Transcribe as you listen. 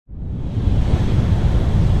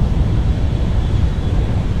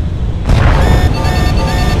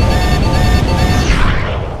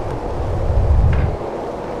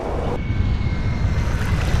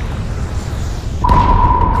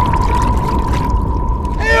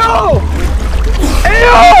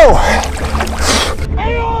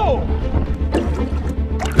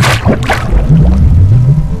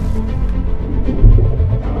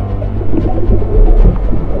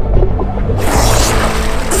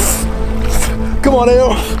Come on,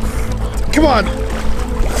 Al. Come on. Oh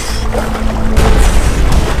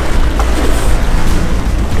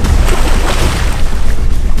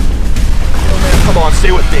man, come on,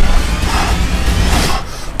 stay with me.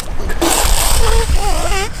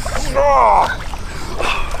 Oh.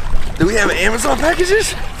 Do we have Amazon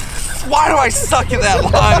packages? Why do I suck at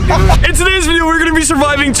that line, dude? In today's video, we're gonna be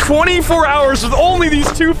surviving 24 hours with only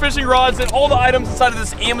these 2 fishing rods and all the items inside of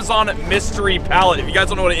this Amazon mystery pallet. If you guys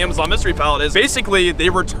don't know what an Amazon mystery pallet is, basically they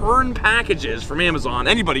return packages from Amazon.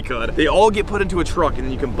 Anybody could. They all get put into a truck and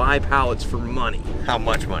then you can buy pallets for money. How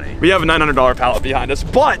much money? We have a $900 pallet behind us,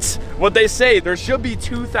 but what they say, there should be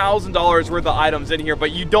 $2,000 worth of items in here, but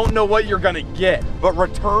you don't know what you're gonna get. But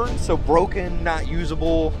returned, so broken, not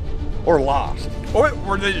usable, or lost. Or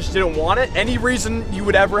they just didn't want it. Any reason you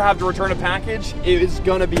would ever have to return a package is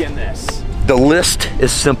gonna be in this. The list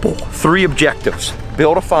is simple. 3 objectives.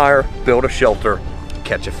 Build a fire, build a shelter,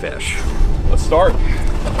 catch a fish. Let's start.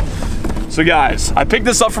 So guys, I picked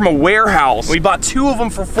this up from a warehouse. We bought 2 of them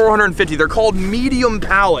for $450. They're called medium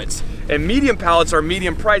pallets. And medium pallets are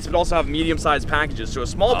medium price, but also have medium-sized packages. So a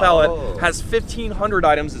small pallet has 1,500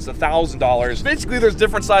 items, it's $1,000. Basically, there's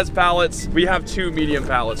different sized pallets. We have 2 medium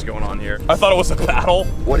pallets going on here. I thought it was a battle.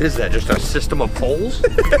 What is that, just a system of poles?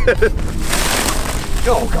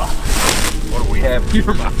 Oh God. What do we have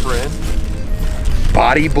here, my friend?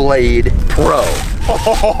 Body Blade Pro.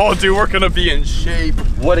 Oh, dude, we're gonna be in shape.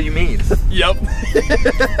 What do you mean? Yep.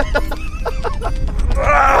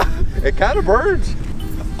 It kind of burns.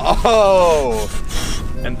 Oh.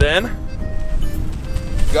 And then,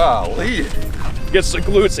 golly. gets the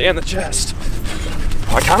glutes and the chest.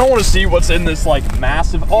 I kind of want to see what's in this like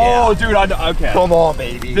massive, oh dude, okay. Come on,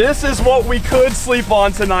 baby. This is what we could sleep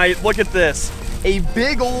on tonight. Look at this. A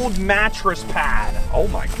big old mattress pad. Oh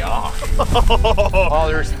my God. Oh,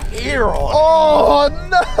 there's air on it. Oh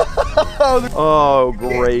no! Oh,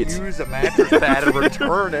 great. Can't use a mattress pad and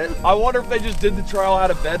return it. I wonder if they just did the trial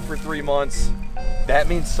out of bed for 3 months. That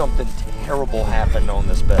means something terrible happened on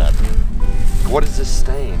this bed. What is this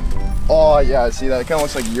stain? Oh yeah, I see that. It kind of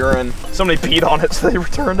looks like urine. Somebody peed on it, so they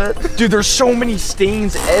returned it. Dude, there's so many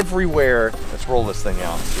stains everywhere. Let's roll this thing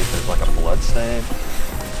out and see if there's like a blood stain.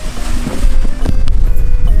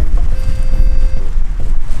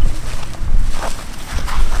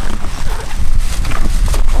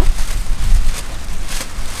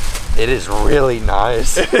 It is really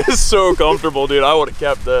nice. It is so comfortable, dude. I would have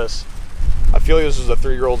kept this. I feel like this was a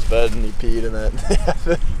 3-year-old's bed and he peed in it.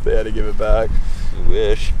 They had to give it back. You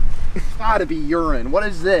wish. It's gotta be urine. What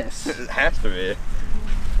is this? It has to be.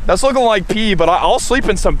 That's looking like pee, but I'll sleep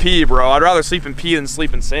in some pee, bro. I'd rather sleep in pee than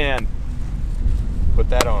sleep in sand. Put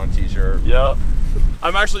that on a t-shirt. Yep.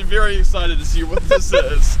 I'm actually very excited to see what this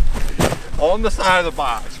is. On the side of the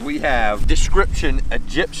box, we have description,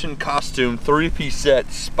 Egyptian costume, 3-piece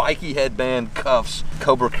set, spiky headband, cuffs,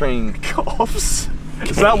 Cobra King. Cuffs?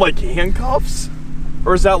 Is that like handcuffs?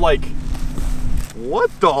 Or is that like... What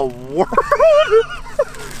the world?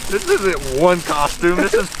 This isn't one costume,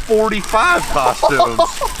 this is 45 costumes.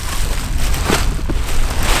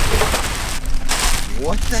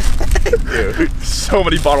 What the heck, dude?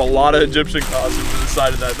 Somebody bought a lot of Egyptian costumes and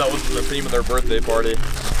decided that that was the theme of their birthday party.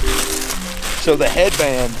 So the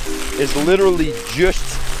headband is literally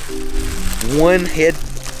just one head,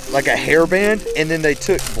 like a hairband, and then they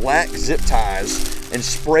took black zip ties and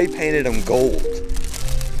spray painted them gold.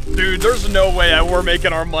 Dude, there's no way we're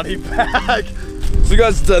making our money back. So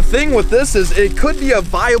guys, the thing with this is it could be a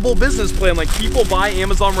viable business plan. Like people buy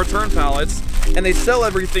Amazon return pallets and they sell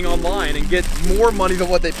everything online and get more money than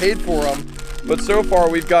what they paid for them. But so far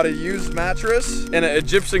we've got a used mattress and an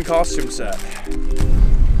Egyptian costume set.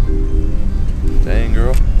 Dang,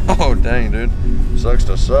 girl. Oh, dang, dude. Sucks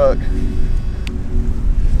to suck.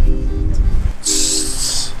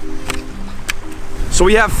 So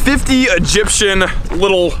we have 50 Egyptian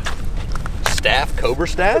little Staff, Cobra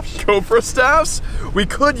staffs? Cobra staffs. We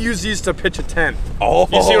could use these to pitch a tent. Oh.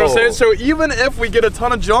 You see what I'm saying? So even if we get a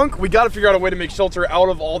ton of junk, we got to figure out a way to make shelter out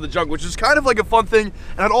of all the junk, which is kind of like a fun thing.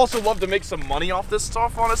 And I'd also love to make some money off this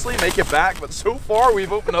stuff, honestly, make it back. But so far,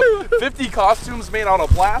 we've opened up 50 costumes made out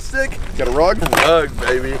of plastic. Got a rug? Rug,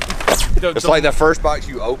 baby. It's like the first box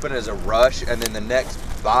you open is a rush, and then the next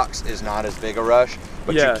box is not as big a rush.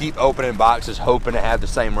 But you keep opening boxes hoping to have the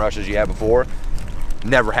same rush as you had before.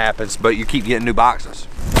 Never happens, but you keep getting new boxes.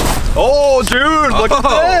 Oh, dude, look at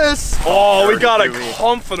this. Oh, we got a Dirty.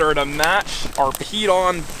 comforter to match our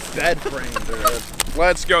peed-on bed frame, dude.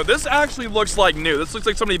 Let's go. This actually looks like new. This looks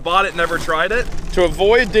like somebody bought it and never tried it. To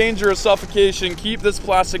avoid danger of suffocation, keep this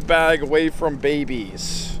plastic bag away from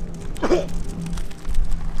babies.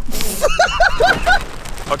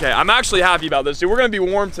 Okay, Okay, I'm actually happy about this, dude. We're gonna be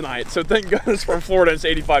warm tonight, so thank goodness from Florida it's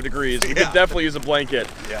 85 degrees. We could definitely use a blanket.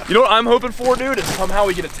 Yeah. You know what I'm hoping for, dude, is somehow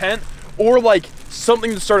we get a tent or like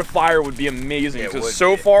something to start a fire would be amazing. Because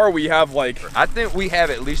so far we have like... I think we have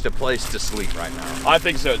at least a place to sleep right now. I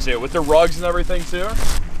think so too, with the rugs and everything too.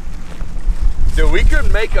 Dude, we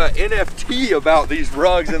could make a NFT about these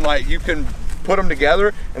rugs and like you can put them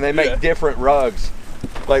together and they make different rugs.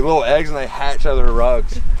 Like little eggs and they hatch other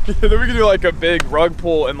rugs. Then we can do like a big rug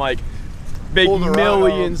pull and like make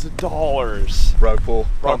millions of dollars. Rug pull,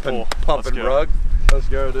 pumping rug. Let's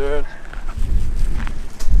go, dude.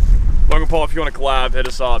 Logan Paul, if you want to collab, hit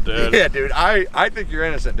us up, dude. Yeah, dude, I think you're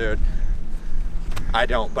innocent, dude. I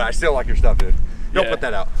don't, but I still like your stuff, dude. Don't put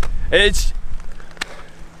that out. Dude,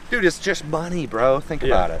 it's just money, bro. Think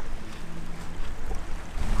about it.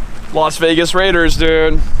 Las Vegas Raiders,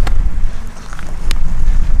 dude.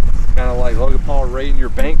 Kind of like Logan Paul raiding your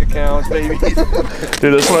bank accounts, baby.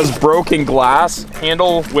 Dude, this one has broken glass.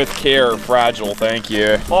 Handle with care, fragile, thank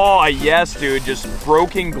you. Oh, yes, dude, just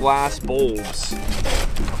broken glass bulbs.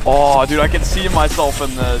 Oh, dude, I can see myself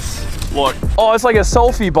in this. Look. Oh, it's like a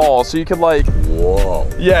selfie ball, so you can like... Whoa.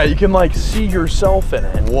 Yeah, you can like see yourself in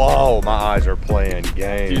it. Whoa, my eyes are playing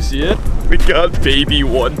games. Do you see it? We got baby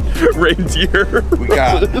one reindeer. We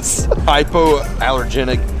got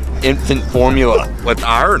hypoallergenic infant formula with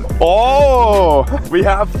iron. Oh, we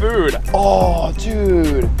have food. Oh,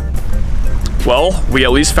 dude. Well, we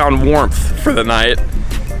at least found warmth for the night.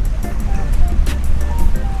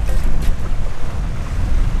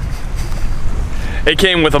 It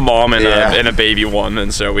came with a mom and, and a baby one,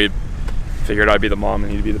 and so we figured I'd be the mom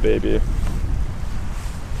and he'd be the baby.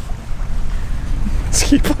 Let's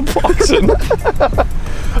keep unboxing.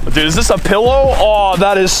 Dude, is this a pillow? Oh,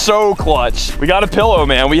 that is so clutch. We got a pillow,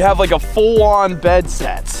 man. We have like a full-on bed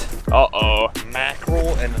set. Uh-oh.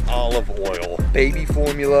 Mackerel and olive oil. Baby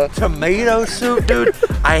formula. Tomato soup, dude.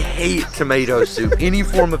 I hate tomato soup. Any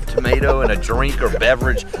form of tomato in a drink or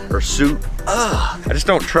beverage or soup. Ugh. I just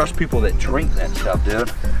don't trust people that drink that stuff, dude.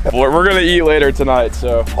 Well, we're gonna eat later tonight,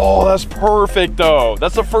 so. Oh, that's perfect, though.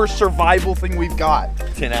 That's the first survival thing we've got.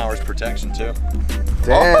 10 hours protection, too.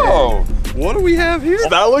 Dang. Oh, what do we have here?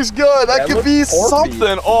 That looks good. That could be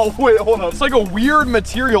something. Oh, wait, hold on. It's like a weird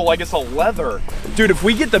material, like it's a leather. Dude, if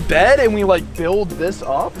we get the bed and we like build this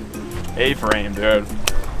up, A-frame, dude.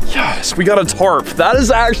 Yes, we got a tarp. That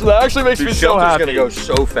actually makes me so happy. Gonna go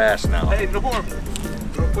so fast now. Hey, Norm,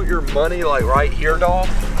 you wanna put your money like right here, dog?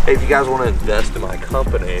 Hey, if you guys want to invest in my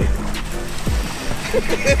company.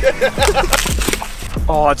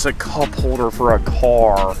 Oh, it's a cup holder for a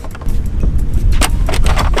car.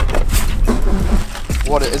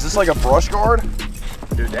 What is this, like a brush guard?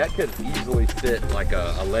 Dude, that could easily fit like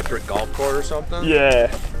a electric golf cart or something.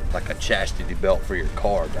 Yeah. Like a chastity belt for your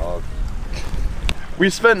car, dog. We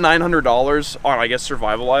spent $900 on, I guess,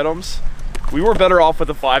 survival items. We were better off with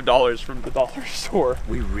the $5 from the dollar store.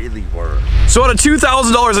 We really were. So out of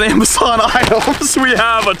 $2,000 in Amazon items, we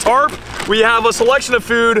have a tarp, we have a selection of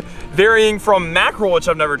food varying from mackerel, which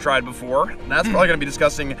I've never tried before. And that's probably gonna be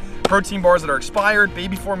discussing protein bars that are expired,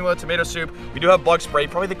 baby formula, tomato soup. We do have bug spray,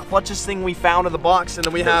 probably the clutchest thing we found in the box. And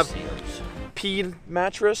then we have peed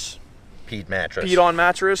mattress. Peed mattress. Peed on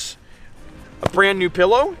mattress. A brand new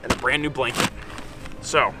pillow and a brand new blanket.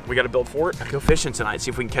 So we got to build for it. Go fishing tonight, see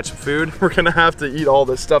if we can catch some food. We're gonna have to eat all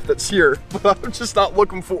this stuff that's here, but I'm just not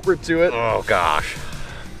looking forward to it. Oh gosh.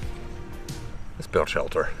 Let's build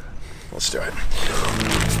shelter. Let's do it.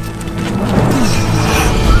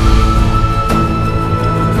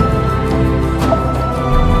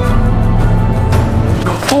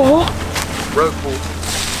 Oh. Road pool.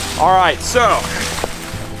 All right, so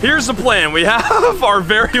here's the plan. We have our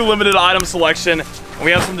very limited item selection. We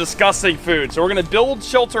have some disgusting food. So we're gonna build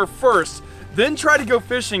shelter first, then try to go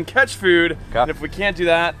fishing, catch food. Okay. And if we can't do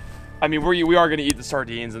that, I mean, we are gonna eat the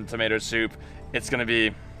sardines and tomato soup. It's gonna be,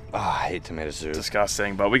 oh, I hate tomato soup.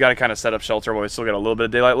 Disgusting, but we gotta kind of set up shelter while we still got a little bit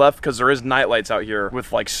of daylight left because there is night lights out here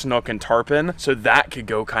with like snook and tarpon. So that could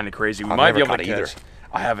go kind of crazy. We might be able to catch. Either.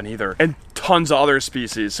 I haven't either. And tons of other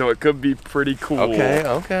species, so it could be pretty cool. Okay,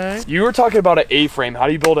 okay. You were talking about an A-frame. How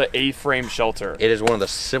do you build an A-frame shelter? It is one of the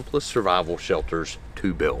simplest survival shelters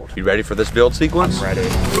to build. You ready for this build sequence? I'm ready.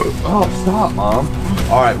 Oh, stop, Mom.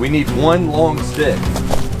 All right, we need one long stick.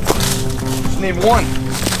 Just need one.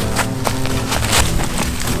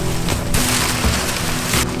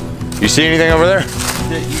 You see anything over there?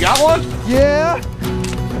 You got one? Yeah.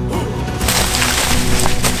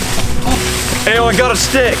 Hey, I got a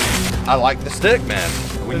stick. I like the stick, man.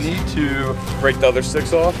 We need to break the other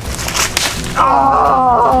sticks off.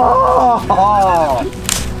 Oh!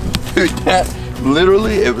 Dude, that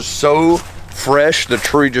literally, it was so fresh. The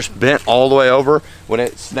tree just bent all the way over. When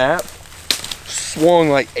it snapped, swung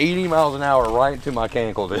like 80 miles an hour right into my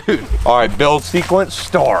cankle, dude. All right, build sequence,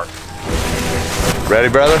 start. Ready,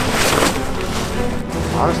 brother?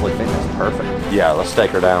 Honestly, I think that's perfect. Yeah, let's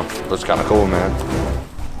take her down. Looks kind of cool, man.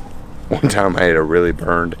 One time I ate a really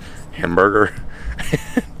burned hamburger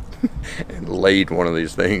and laid one of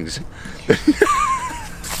these things.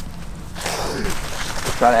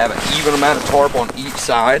 Try to have an even amount of tarp on each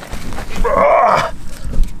side.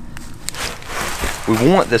 We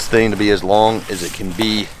want this thing to be as long as it can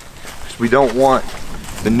be, because we don't want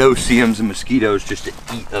the no-see-ums and mosquitoes just to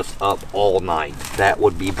eat us up all night. That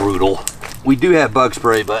would be brutal. We do have bug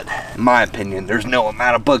spray, but in my opinion, there's no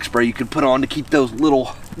amount of bug spray you can put on to keep those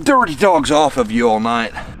little dirty dogs off of you all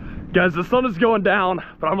night. Guys, the sun is going down,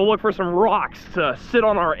 but I'm gonna look for some rocks to sit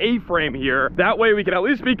on our A-frame here. That way we can at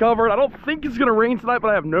least be covered. I don't think it's gonna rain tonight, but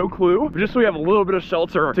I have no clue. But just so we have a little bit of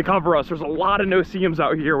shelter to cover us. There's a lot of no-see-ums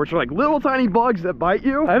out here, which are like little tiny bugs that bite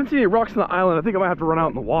you. I haven't seen any rocks on the island. I think I might have to run out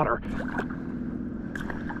in the water.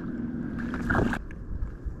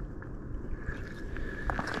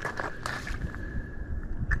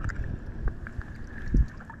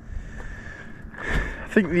 I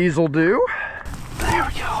think these will do. There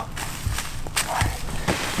we go.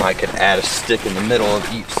 Mike could add a stick in the middle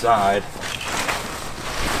of each side. It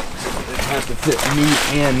has to fit me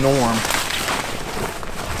and Norm.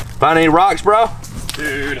 Find any rocks, bro?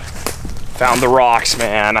 Dude, found the rocks,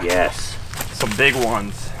 man. Yes. Some big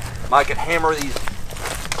ones. Mike could hammer these.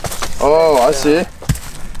 Oh, I see.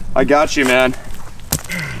 I got you, man.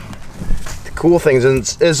 The cool thing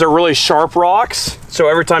is they're really sharp rocks, so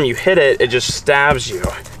every time you hit it, it just stabs you.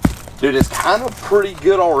 Dude, it's kind of pretty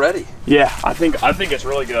good already. Yeah, I think it's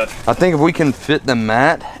really good. I think if we can fit the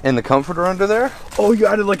mat and the comforter under there. Oh, you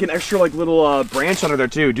added like an extra like little branch under there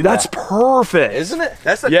too. Dude, that's perfect. Isn't it?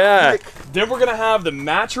 That's a quick. Then we're gonna have the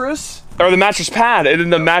mattress, or the mattress pad, and then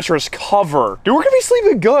the mattress cover. Dude, we're gonna be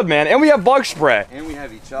sleeping good, man. And we have bug spray. And we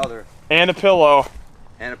have each other. And a pillow.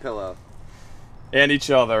 And a pillow. And each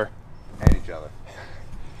other. And each other.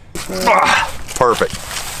 Perfect.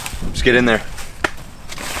 Let's get in there.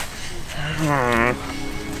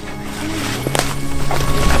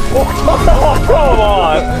 Oh, come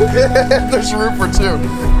on! There's room for two.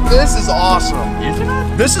 This is awesome. Isn't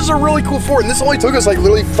it? This is a really cool fort, and this only took us like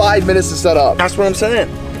literally 5 minutes to set up. That's what I'm saying.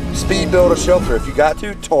 Speed build a shelter. If you got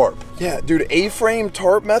to, tarp. Yeah, dude, A-frame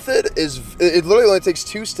tarp method is, it literally only takes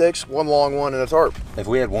 2 sticks, 1 long one, and a tarp. If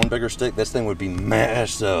we had one bigger stick, this thing would be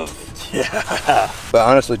massive. Yeah. But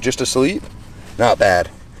honestly, just to sleep, not bad.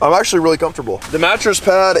 I'm actually really comfortable. The mattress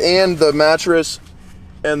pad and the mattress,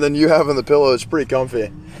 and then you having the pillow is pretty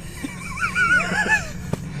comfy.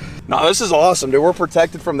 No, this is awesome, dude. We're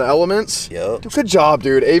protected from the elements. Yep. Dude, good job,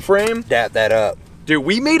 dude. A-frame. Dap that up. Dude,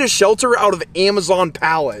 we made a shelter out of Amazon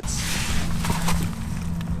pallets.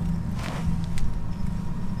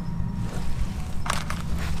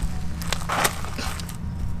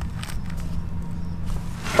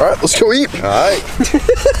 All right, let's go eat. All right.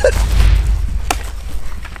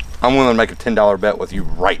 I'm willing to make a $10 bet with you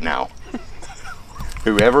right now.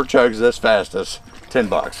 Whoever chugs this fastest,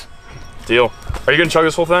 $10. Deal. Are you gonna chug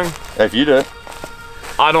this whole thing? If you do.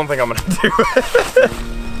 I don't think I'm gonna do it.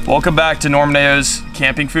 Welcome back to Norm Neo's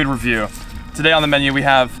camping food review. Today on the menu we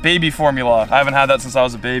have baby formula. I haven't had that since I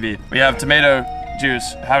was a baby. We have tomato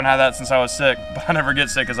juice. I haven't had that since I was sick, but I never get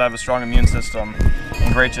sick because I have a strong immune system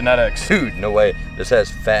and great genetics. Dude, no way. This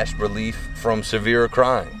has fast relief from severe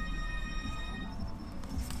crying.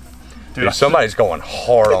 Dude, somebody's going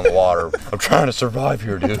hard on the water. I'm trying to survive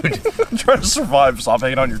here, dude. I'm trying to survive. Stop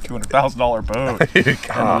hanging on your $200,000 boat.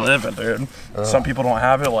 I'm living, dude. Some people don't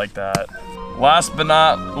have it like that. Last but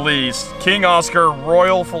not least, King Oscar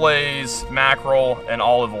Royal Fillets, mackerel, and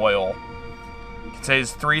olive oil.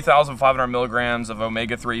 Contains 3,500 milligrams of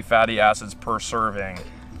omega-3 fatty acids per serving.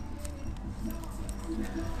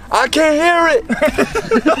 I can't hear it!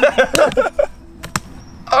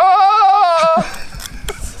 Oh!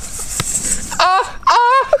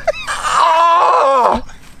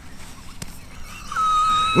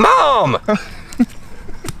 Mom!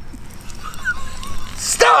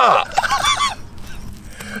 Stop!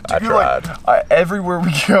 I tried. Everywhere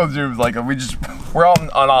we go, dude, like we're on an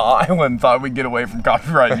island, thought we'd get away from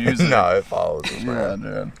copyright music. No, it follows us, Yeah, man.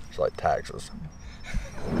 dude. It's like taxes.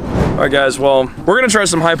 All right, guys. Well, we're gonna try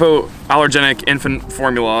some hypoallergenic infant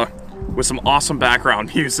formula with some awesome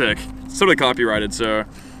background music. It's totally copyrighted, so.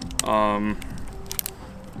 God,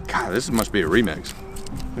 this must be a remix.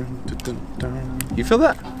 You feel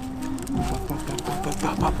that?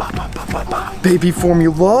 Baby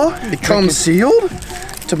formula, it comes sealed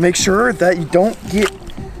to make sure that you don't get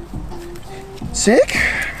Sick?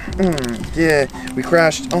 Yeah, we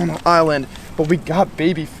crashed on the island, but we got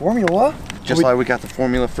baby formula. Just like we got the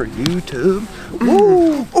formula for YouTube.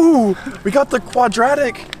 Ooh, we got the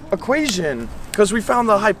quadratic equation because we found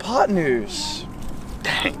the hypotenuse.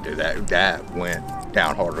 Dang, dude, that went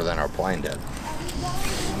down harder than our plane did.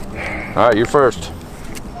 All right, you first.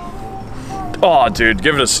 Oh, dude,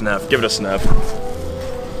 give it a sniff. Give it a sniff.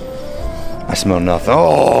 I smell nothing.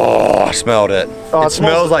 Oh, I smelled it. Oh, it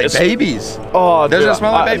smells like babies. Oh, doesn't it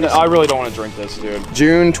smell like babies? I really don't want to drink this, dude.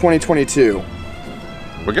 June 2022.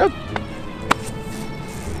 We're good.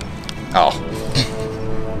 Oh.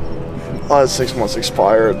 Oh, that's 6 months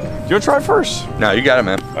expired. Do you want to try it first? No, you got it,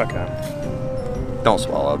 man. Okay. Don't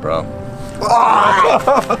swallow, bro. No.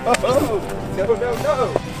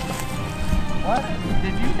 What?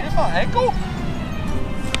 Did you hit my ankle?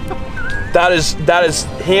 That is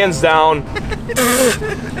hands down.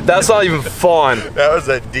 That's not even fun. That was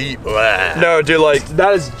a deep laugh. No, dude, like,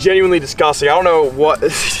 that is genuinely disgusting. I don't know what.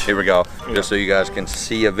 Here we go. Just so you guys can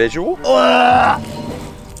see a visual.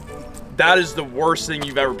 That is the worst thing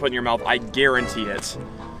you've ever put in your mouth. I guarantee it.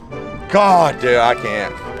 God, dude, I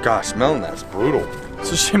can't. God, smelling that's brutal.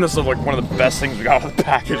 It's a shame this is like one of the best things we got out of the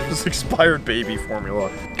package was expired baby formula.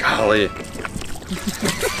 Golly.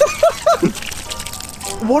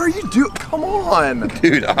 What are you doing? Come on.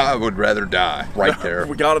 Dude, I would rather die right there.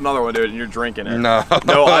 We got another one, dude, and you're drinking it. No.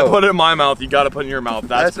 No, I put it in my mouth. You got to put it in your mouth.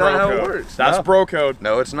 That's bro not how code. it works. That's No. bro code.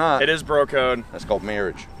 No, it's not. It is bro code. That's called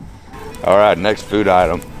marriage. All right, next food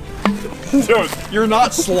item. Dude, you're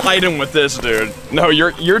not sliding with this, dude. No,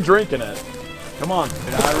 you're drinking it. Come on.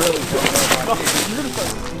 Dude, I really don't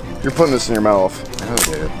know You're putting this in your mouth. No,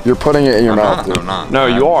 dude. You're putting it in your mouth, dude. I'm not. No,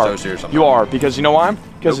 you are. So serious, you are, because you know why?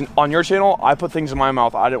 Because on your channel, I put things in my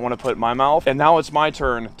mouth I didn't want to put in my mouth, and now it's my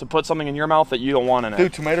turn to put something in your mouth that you don't want in it.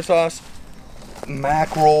 Dude, tomato sauce,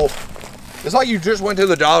 mackerel. It's like you just went to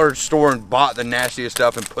the dollar store and bought the nastiest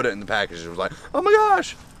stuff and put it in the package. It was like, oh my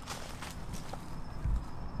gosh.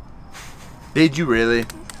 Did you really?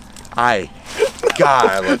 God,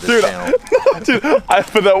 I love this channel. Dude,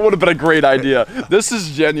 but that would have been a great idea. This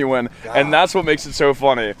is genuine, and that's what makes it so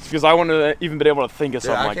funny. Because I wouldn't have even been able to think of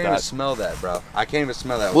something like that. I can't even smell that, bro. I can't even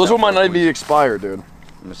smell that. Well, this one might not even be expired, dude.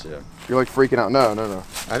 Let me see it. You're like freaking out. No.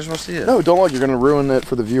 I just want to see it. No, don't look. You're gonna ruin it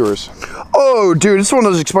for the viewers. Oh, dude, this one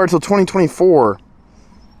doesn't expire till 2024.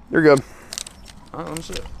 You're good. Let me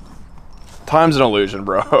see it. Time's an illusion,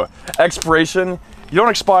 bro. Expiration, you don't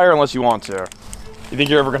expire unless you want to. You think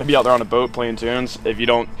you're ever gonna be out there on a boat playing tunes if you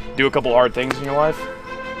don't do a couple hard things in your life?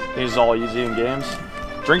 It's all easy in games.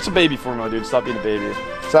 Drink some baby formula, dude. Stop being a baby.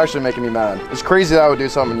 It's actually making me mad. It's crazy that I would do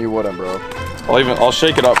something you wouldn't, bro. I'll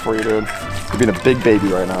shake it up for you, dude. You're being a big baby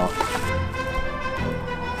right now.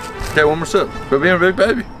 Okay, one more sip. Quit being a big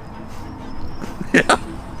baby. Yeah.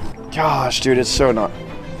 Gosh, dude, it's so not.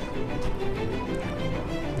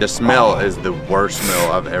 The smell is the worst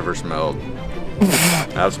smell I've ever smelled.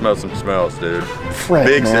 I've smelled some smells, dude. Frick,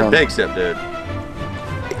 big man. sip, dude.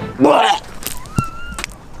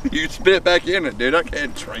 You spit back in it, dude. I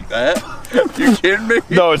can't drink that. You kidding me?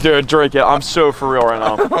 No, dude, drink it. I'm so for real right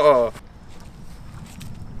now. Oh.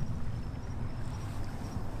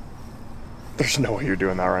 There's no way you're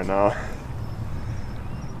doing that right now.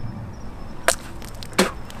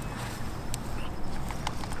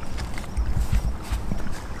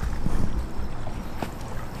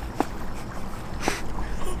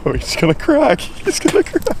 Oh, he's gonna crack. He's gonna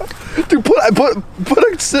crack. Dude,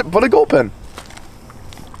 put a gulp in.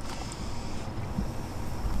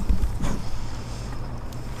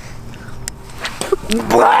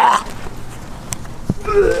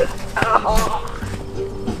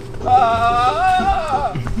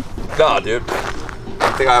 God, dude.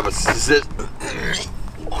 I think I have a sis.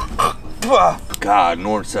 God,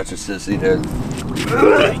 Norm's such a sissy, dude.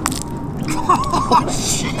 Oh,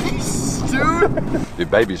 jeez, dude. Dude,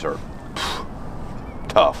 babies are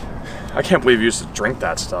tough. I can't believe you used to drink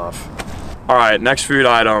that stuff. All right, next food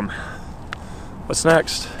item. What's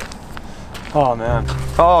next? Oh, man.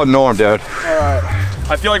 Oh, Norm, dude. All right.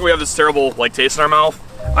 I feel like we have this terrible taste in our mouth.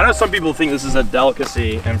 I know some people think this is a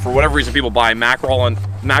delicacy, and for whatever reason, people buy mackerel and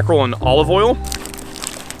olive oil.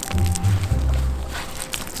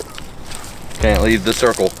 Can't leave the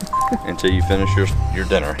circle until you finish your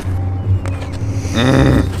dinner.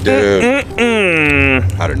 Dude.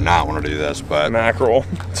 I do not want to do this, but Mackerel.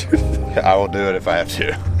 I will do it if I have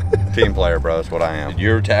to. Team player, bro. That's what I am.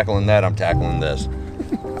 You're tackling that, I'm tackling this.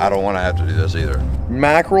 I don't want to have to do this either.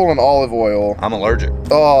 Mackerel and olive oil. I'm allergic.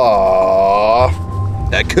 Oh.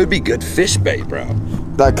 That could be good fish bait, bro.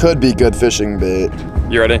 That could be good fishing bait.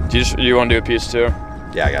 You ready? Do you want to do a piece too?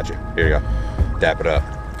 Yeah, I got you. Here you go. Dap it up.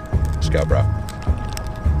 Let's go, bro.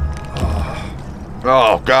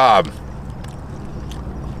 Oh, God.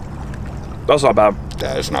 That's not bad.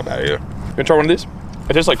 Yeah, it's not bad either. You gonna try one of these?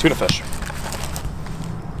 It tastes like tuna fish.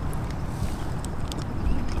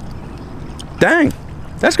 Dang.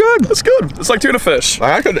 That's good. That's good. It's like tuna fish.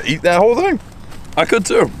 Like, I could eat that whole thing. I could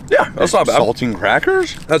too. Yeah, that's not bad. Saltine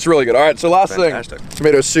crackers? That's really good. All right, so last Fantastic. thing,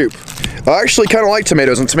 tomato soup. I actually kind of like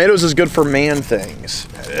tomatoes, and tomatoes is good for man things.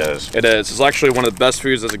 It is. It is. It's actually one of the best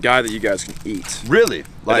foods as a guy that you guys can eat. Really?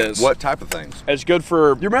 Like, It is. what type of things? It's good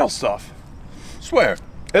for your mouth stuff. Swear.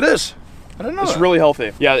 It is. I didn't know It's that. really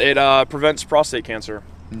healthy. Yeah, it prevents prostate cancer.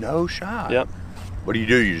 No shot. Yep. What do?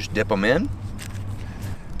 You just dip them in?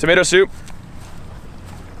 Tomato soup.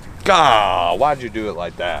 God, why'd you do it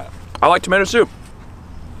like that? I like tomato soup.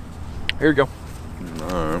 Here you go.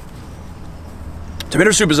 Alright.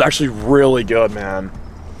 Tomato soup is actually really good, man.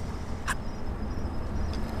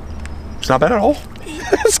 It's not bad at all.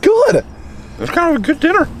 It's good. It's kind of a good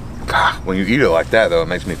dinner. God, when you eat it like that, though, it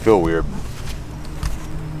makes me feel weird.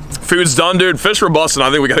 Food's done, dude. Fish were busting.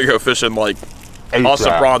 I think we gotta go fishing like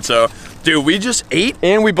awesome pronto. Dude, we just ate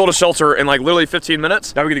and we built a shelter in like literally 15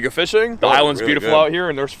 minutes. Now we gotta go fishing. The island's really beautiful good. out here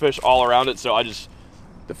and there's fish all around it. So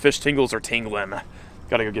the fish tingles are tingling.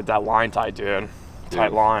 Gotta go get that line tight, dude.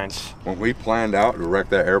 Tight lines. When we planned out to wreck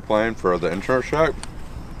that airplane for the insurance check,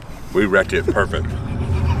 we wrecked it perfect.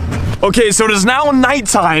 Okay, so it is now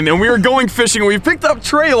nighttime and we are going fishing. We picked up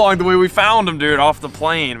Trey along the way. We found him, dude, off the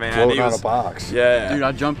plane, man. Floating out of box. Yeah. Dude,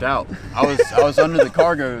 I jumped out. I was under the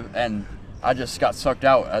cargo and I just got sucked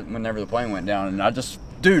out whenever the plane went down, and I just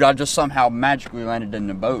somehow magically landed in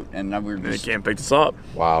the boat, and we were They just, can't pick us up.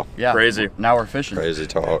 Wow. yeah, Crazy. Now we're fishing. Crazy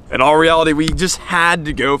talk. In all reality, we just had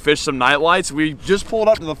to go fish some night lights. We just pulled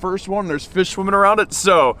up to the first one. There's fish swimming around it,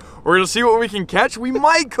 so we're gonna see what we can catch. We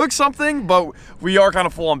might cook something, but we are kind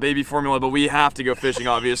of full on baby formula, but we have to go fishing,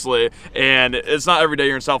 obviously. And it's not every day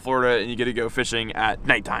you're in South Florida and you get to go fishing at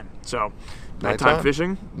nighttime. So, nighttime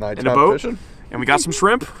fishing in a boat. Fishing? And we got some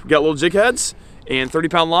shrimp, we got little jig heads, and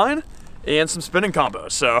 30-pound line, and some spinning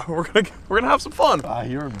combos. So we're gonna have some fun. I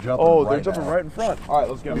hear them jumping. Oh, they're jumping right in front. All right,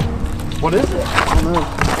 let's go. What is it? I don't know.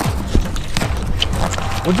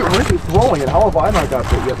 Where's he throwing it? How have I not got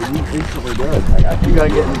it yet? But you instantly did. You gotta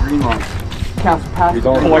get in the green line. Cast past.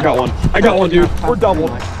 Oh, I got one. I got one, dude. We're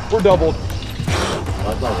doubled. We're doubled.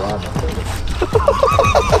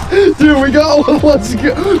 Dude, we got one. Let's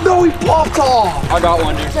go. No, he popped off. I got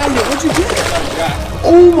one, dude. Dang it, what'd you get?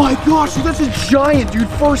 Oh my gosh, dude, that's a giant, dude.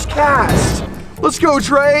 First cast. Let's go,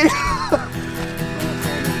 Trey.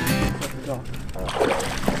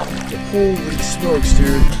 Holy smokes,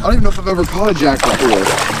 dude. I don't even know if I've ever caught a jack before.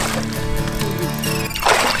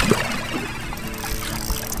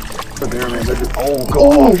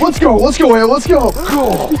 Oh, let's go, Ed, let's go.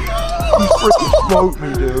 Cool. You freaking smoked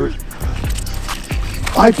me, dude.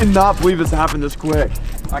 I cannot believe this happened this quick.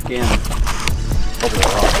 I can.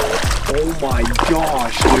 Oh my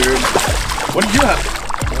gosh, dude. What did you have?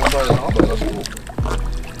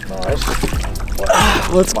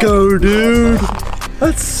 Let's go, dude.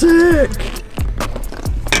 That's sick.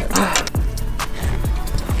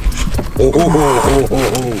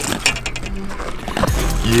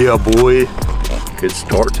 Yeah, boy. Good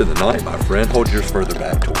start to the night, my friend. Hold yours further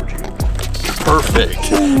back towards you.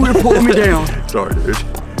 Perfect. Ooh, you're pulling me down. Sorry, dude.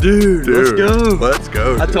 Dude, let's go. Let's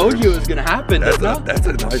go. I told you it was gonna happen. That's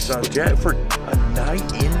a nice size jack for a night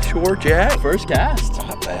inshore jack. First cast.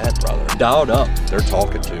 Not bad, brother. Dialed up. They're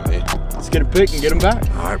talking to me. Let's get a pick and get them back.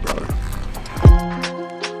 All right, brother.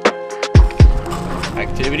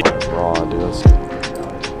 Activity. Raw, dude.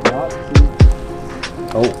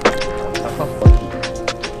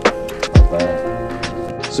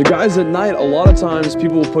 So guys, at night, a lot of times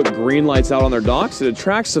people will put green lights out on their docks. It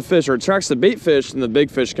attracts the fish, or attracts the bait fish, and the big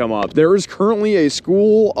fish come up. There is currently a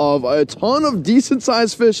school of a ton of decent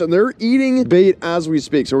sized fish, and they're eating bait as we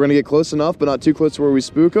speak. So we're gonna get close enough, but not too close to where we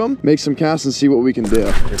spook them, make some casts and see what we can do.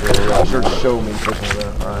 Sure to show me something like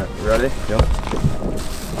that. All right, you ready? Yep.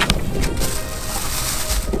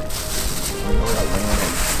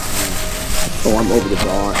 Oh, I'm over the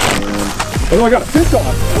dock, man. Oh, I got a fish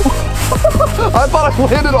on. I thought I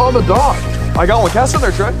landed on the dock. I got one. Cast in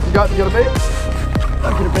there, Trey. You got a bait?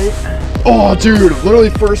 I'll get a bait. Oh, dude, literally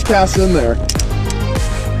first cast in there.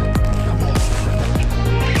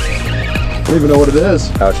 I don't even know what it is.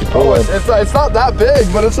 How's she pulling? It's not that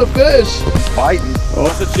big, but it's a fish. Fighting. Oh,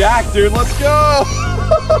 it's a jack, dude. Let's go.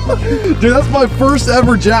 Dude, that's my first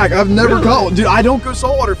ever jack. I've never caught one. Dude, I don't go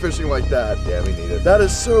saltwater fishing like that. Yeah, we need it. That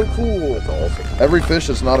is so cool. That's awesome. Every fish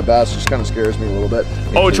that's not a bass just kind of scares me a little bit.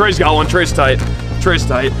 Oh, Trey's got one. Trey's tight. Trey's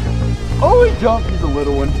tight. Oh, he jumped. He's a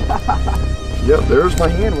little one. Yep, there's my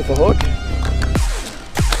hand with the hook.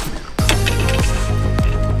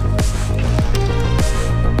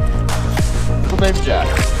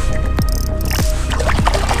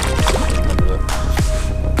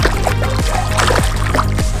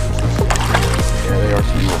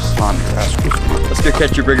 Let's go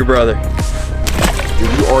catch your bigger brother.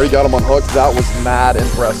 Dude, you already got him on hook. That was mad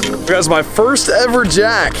impressive. Guys, my first ever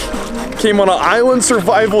jack came on an island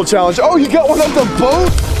survival challenge. Oh, you got one at the boat?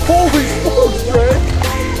 Holy smokes, Trey.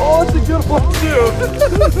 Oh, it's a good one too.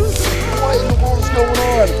 What in the world is going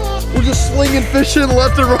on? We're just slinging fish in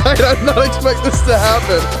left and right. I did not expect this to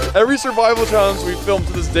happen. Every survival challenge we've filmed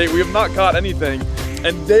to this date, we have not caught anything.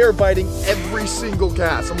 And they are biting every single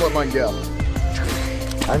cast. I'm letting mine go.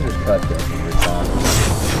 I just cut that every time.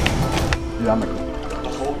 Dude, I'm a...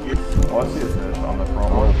 Oh, I see a fish on the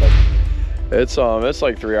front one. It's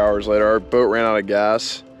like 3 hours later. Our boat ran out of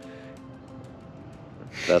gas.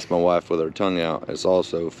 That's my wife with her tongue out. It's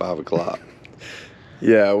also 5 o'clock.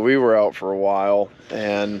 Yeah, we were out for a while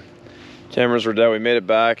and cameras were dead. We made it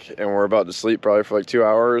back and we're about to sleep probably for like 2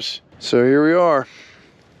 hours. So here we are.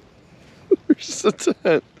 There's the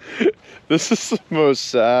tent. This is the most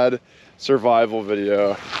sad survival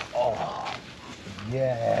video. Oh,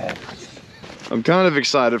 yes. I'm kind of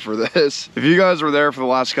excited for this. If you guys were there for the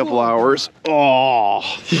last couple hours, oh,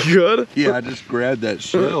 you good? Yeah, I just grabbed that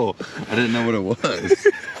shell. I didn't know what it was.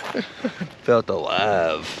 Felt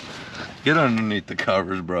alive. Get underneath the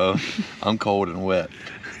covers, bro. I'm cold and wet.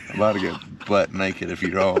 I'm about to get butt naked if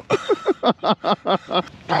you don't. Oh,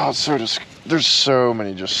 it's so there's so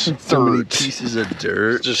many just so many pieces of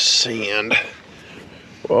dirt. Just sand.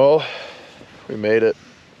 Well, we made it.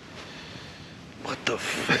 What the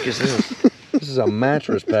fuck is this? This is a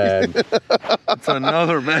mattress pad. It's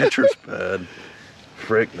another mattress pad.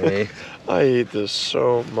 Frick me. I hate this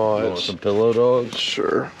so much. You want some pillow dogs?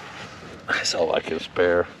 Sure. That's all I can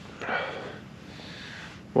spare.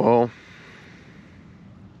 Well,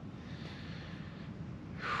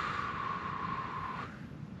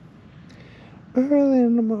 early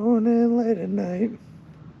in the morning, late at night,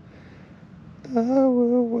 I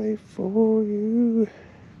will wait for you.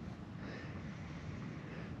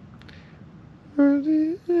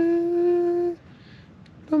 Early in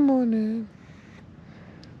the morning.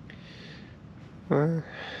 I don't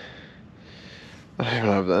even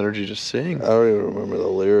have the energy to sing. I don't even remember the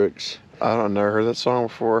lyrics. I don't know, heard that song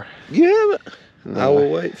before. You haven't? No. I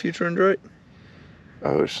Will Wait, Future and Drake.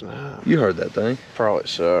 Oh snap. You heard that thing. Probably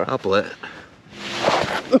so. I'll play it.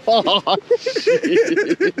 Oh,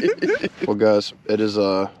 well guys, it is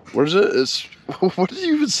what is it? It's what did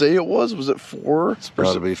you even say it was? Was it 4? It's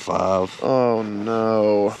about to be 5. Oh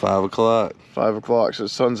no. 5 o'clock. 5 o'clock. So the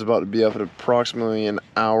sun's about to be up in approximately an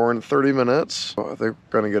hour and 30 minutes. I think we're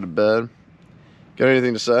gonna go to bed. Got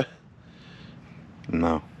anything to say?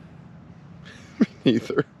 No.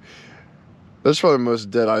 Either. That's probably the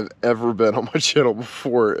most dead I've ever been on my channel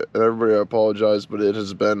before. And everybody, I apologize, but it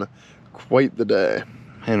has been quite the day.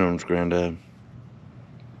 Hey, Norm's granddad.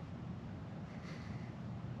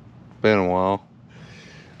 Been a while.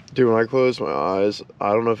 Dude, when I closed my eyes,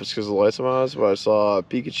 I don't know if it's because of the lights in my eyes, but I saw a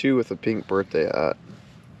Pikachu with a pink birthday hat.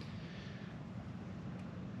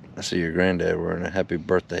 I see your granddad wearing a happy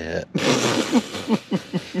birthday hat.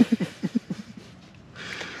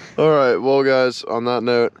 All right, well guys, on that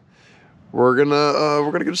note, we're gonna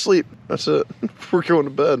go to sleep. That's it. We're going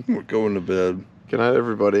to bed. We're going to bed. Good night,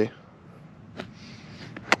 everybody.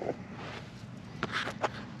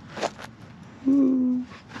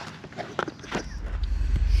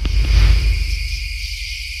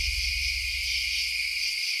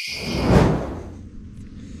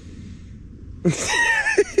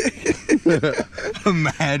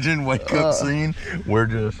 Imagine wake up scene. We're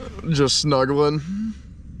just snuggling.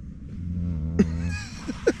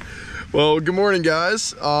 Well, good morning,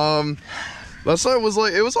 guys. Last night was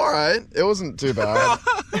like, it was all right. It wasn't too bad.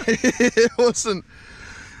 It wasn't.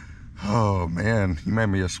 Oh man, you made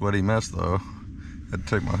me a sweaty mess though. Had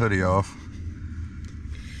to take my hoodie off.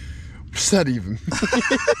 What's that even?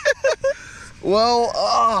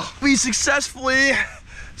 Well, we successfully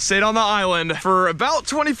stayed on the island for about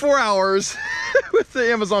 24 hours with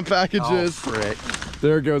the Amazon packages. Oh, frick.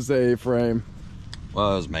 There goes the A-frame.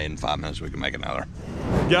 Well, it was made in 5 minutes. We can make another.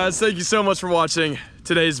 Guys, thank you so much for watching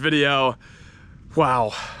today's video.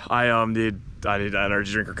 Wow, I need an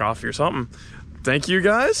energy drink or coffee or something. Thank you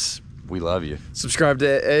guys. We love you. Subscribe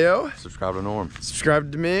to AO. Subscribe to Norm.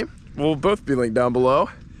 Subscribe to me. We'll both be linked down below.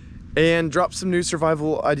 And drop some new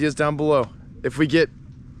survival ideas down below. If we get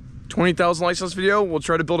 20,000 likes on this video, we'll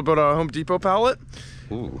try to build about a Home Depot pallet.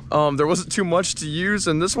 Ooh. There wasn't too much to use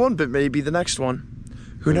in this one, but maybe the next one.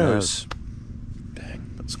 Who knows?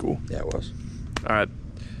 Dang, that's cool. Yeah, it was. All right.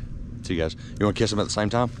 See you guys. You want to kiss him at the same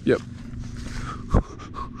time? Yep.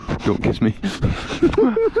 Don't kiss me.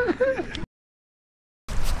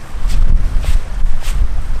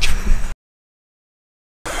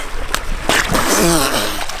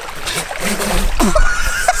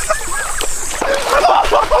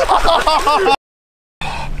 Is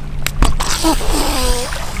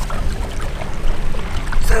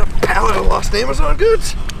that a pallet of lost Amazon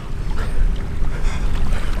goods?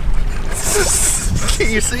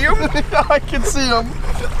 Can you see him? I can see him.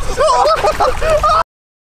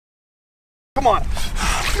 Come on.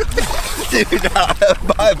 Dude,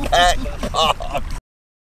 my back popped.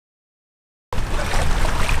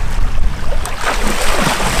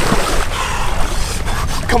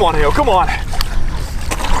 Come on, Hale, come on.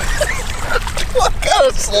 What kind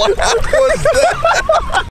of slap was that?